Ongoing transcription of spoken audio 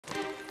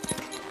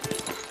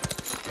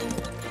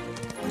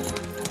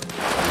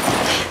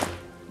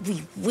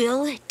We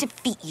will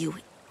defeat you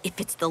if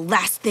it's the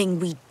last thing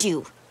we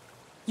do.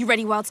 You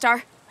ready,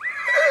 Wildstar?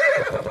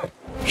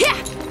 Yeah!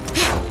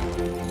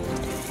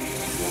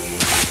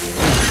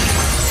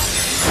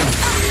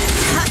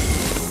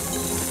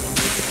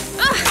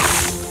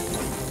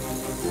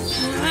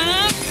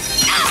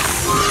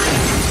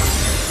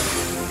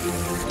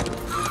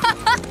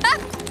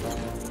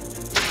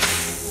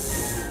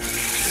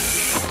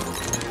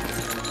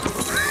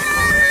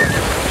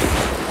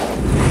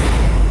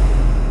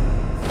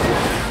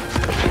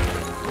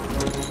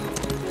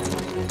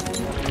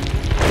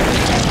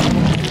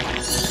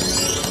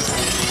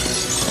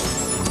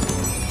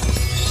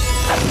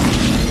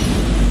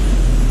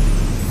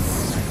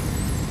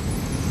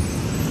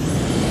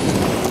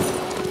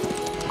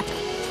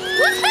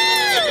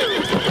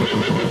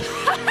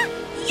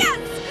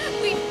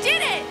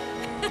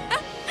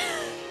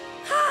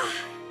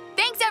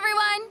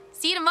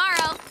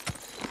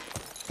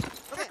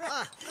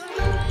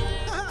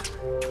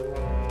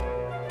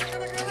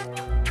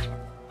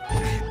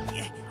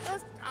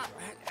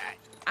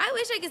 I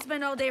wish I could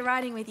spend all day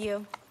riding with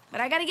you,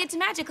 but I gotta get to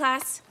magic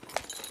class.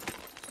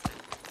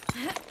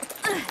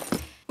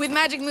 With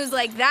magic moves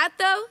like that,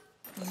 though,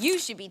 you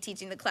should be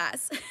teaching the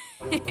class.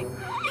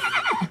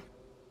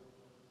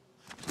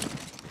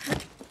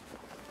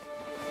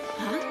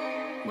 Huh?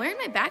 Where'd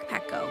my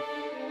backpack go?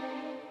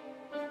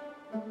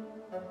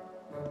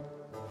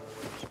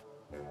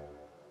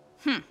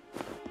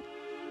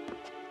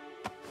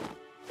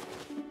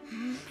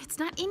 It's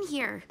not in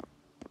here.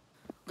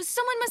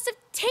 Someone must have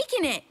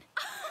taken it.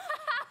 No,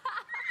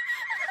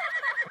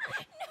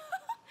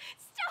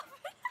 stop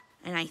it.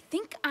 And I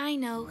think I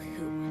know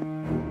who.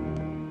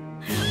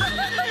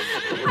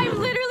 I'm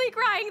literally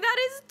crying. That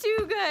is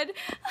too good.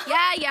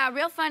 Yeah,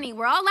 real funny.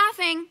 We're all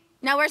laughing.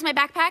 Now where's my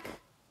backpack?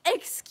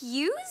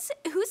 Excuse?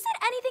 Who said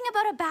anything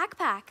about a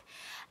backpack?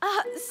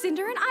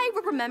 Cinder and I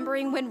were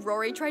remembering when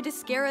Rory tried to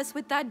scare us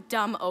with that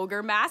dumb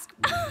ogre mask.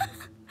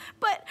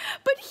 But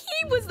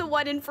he was the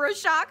one in for a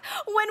shock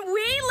when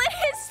we lit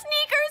his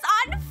sneakers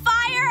on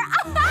fire.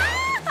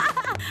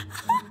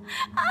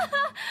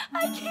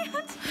 I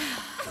can't.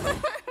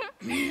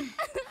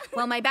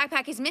 Well, my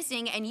backpack is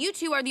missing, and you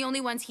two are the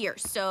only ones here,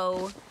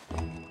 so...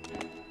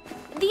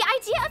 The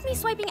idea of me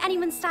swiping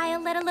anyone's style,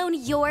 let alone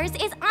yours,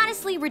 is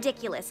honestly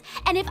ridiculous.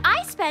 And if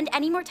I spend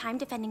any more time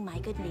defending my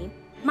good name,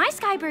 my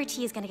Skyberry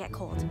tea is gonna get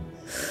cold.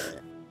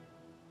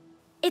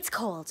 It's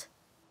cold.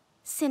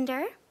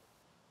 Cinder?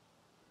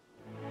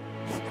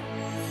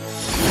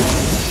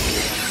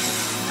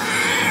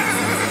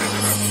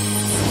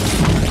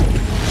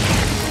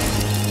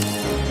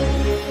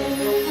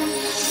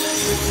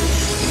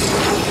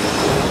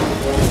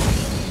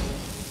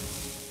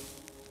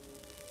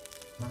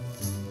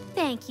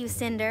 Thank you,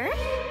 Cinder.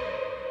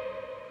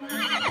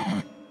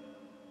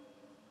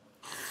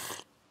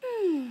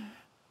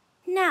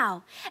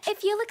 Now,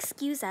 if you'll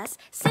excuse us,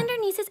 Cinder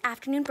needs his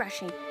afternoon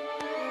brushing.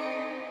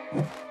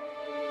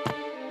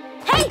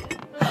 Hey!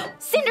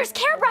 Cinder's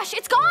care brush,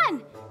 it's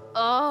gone!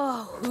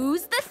 Oh,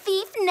 who's the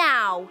thief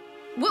now?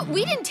 What?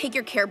 We didn't take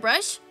your care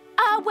brush.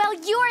 Well,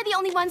 you're the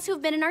only ones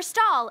who've been in our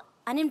stall.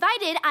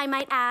 Uninvited, I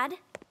might add.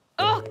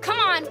 Oh, come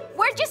on.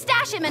 Where'd you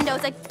stash it,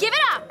 Mendoza? Give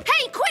it up!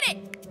 Hey, quit it!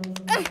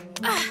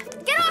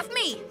 Get off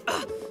me!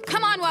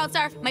 Come on,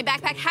 Wildstar. My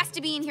backpack has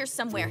to be in here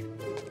somewhere.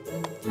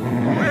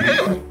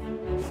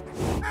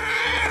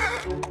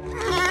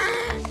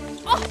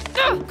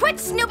 Quit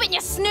snooping,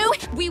 you snoop!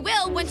 We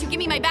will once you give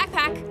me my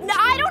backpack. No,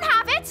 I don't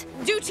have it!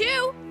 Do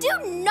too! Do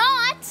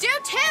not! Do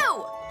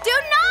too! Do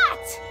not!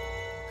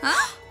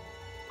 Huh?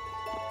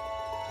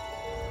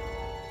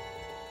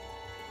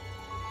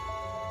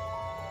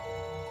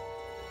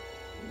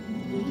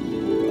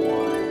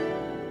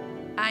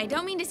 I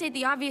don't mean to state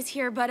the obvious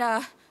here, but,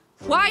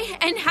 why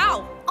and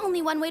how?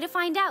 Only one way to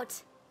find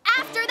out.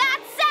 After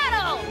that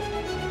saddle!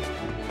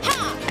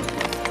 Ha!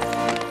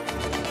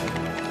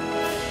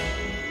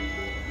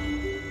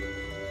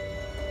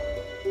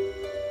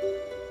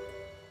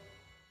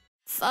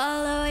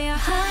 Follow your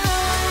heart.